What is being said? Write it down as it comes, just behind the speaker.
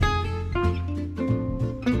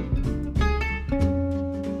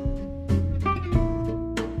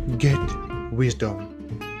wisdom.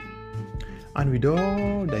 And with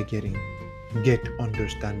all that getting, get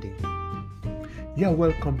understanding. You are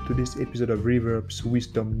welcome to this episode of Reverb's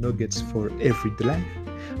Wisdom Nuggets for Everyday Life.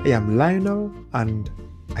 I am Lionel and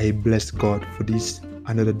I bless God for this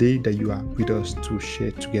another day that you are with us to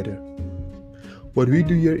share together. What we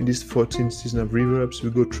do here in this 14th season of Reverbs,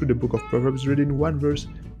 we go through the book of Proverbs, reading one verse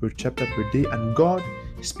per chapter per day, and God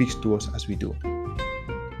speaks to us as we do.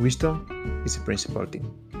 Wisdom is a principal thing.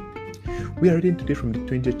 We are reading today from the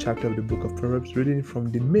 20th chapter of the book of Proverbs, reading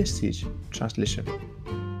from the Message translation.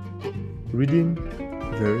 Reading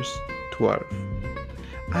verse 12.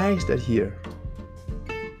 Eyes that hear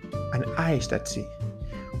and eyes that see.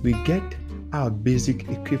 We get our basic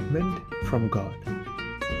equipment from God.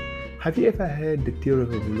 Have you ever heard the theory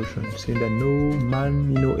of evolution saying that no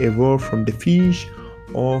man, evolved from the fish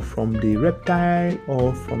or from the reptile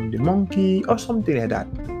or from the monkey or something like that?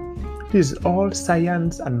 This is all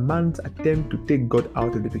science and man's attempt to take God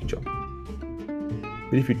out of the picture.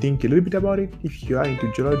 But if you think a little bit about it, if you are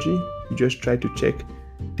into geology, you just try to check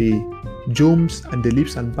the geomes and the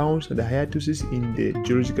leaps and bounds and the hiatuses in the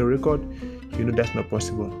geological record, you know that's not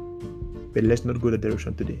possible. But let's not go that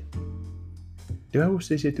direction today. The Bible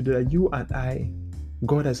says here today that you and I,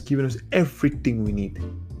 God has given us everything we need.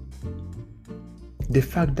 The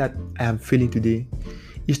fact that I am failing today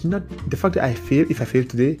is not the fact that if I fail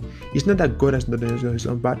today, it's not that God has not done his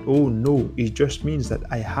own part. Oh no, it just means that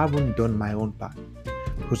I haven't done my own part.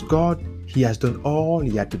 Because God, He has done all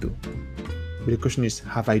He had to do. But the question is,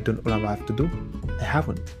 have I done all I have to do? I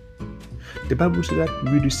haven't. The Bible says that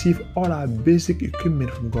we receive all our basic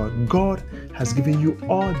equipment from God. God has given you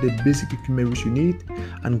all the basic equipment which you need,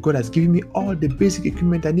 and God has given me all the basic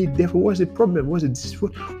equipment I need. Therefore, what's the problem?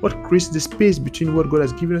 What creates the space between what God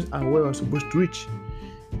has given us and where we're supposed to reach?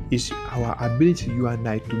 Is our ability, you and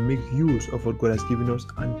I, to make use of what God has given us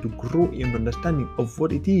and to grow in understanding of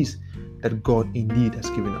what it is that God indeed has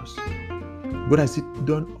given us. God has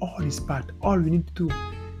done all His part. All we need to do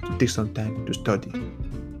is to take some time to study.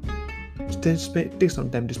 Take some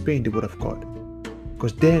time to spend in the Word of God.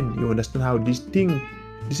 Because then you understand how this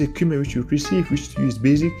equipment which you receive, which you is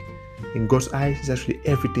basic, in God's eyes is actually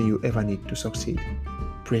everything you ever need to succeed.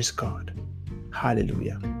 Praise God.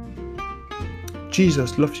 Hallelujah.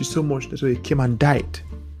 Jesus loves you so much, that's why He came and died.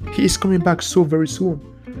 He is coming back so very soon.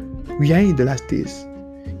 We are in the last days.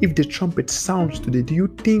 If the trumpet sounds today, do you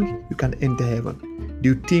think you can enter heaven?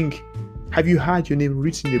 Have you had your name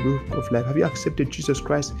written in the book of life? Have you accepted Jesus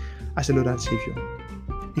Christ as a Lord and Savior?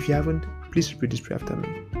 If you haven't, please repeat this prayer after me.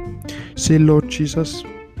 Say, Lord Jesus,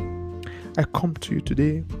 I come to you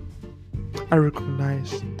today. I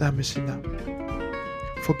recognize that I'm a sinner.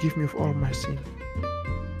 Forgive me of all my sin.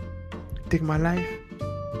 Take my life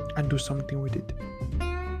and do something with it.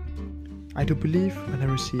 I do believe and I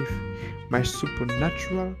receive my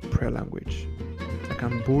supernatural prayer language. I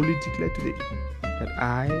can boldly declare today that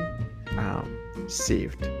I am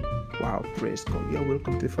saved. Wow, praise God. You are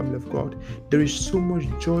welcome to the family of God. There is so much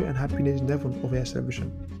joy and happiness in heaven over your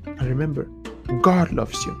salvation. And remember, God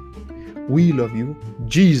loves you. We love you.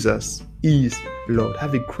 Jesus is Lord.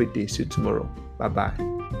 Have a great day. See you tomorrow. Bye-bye.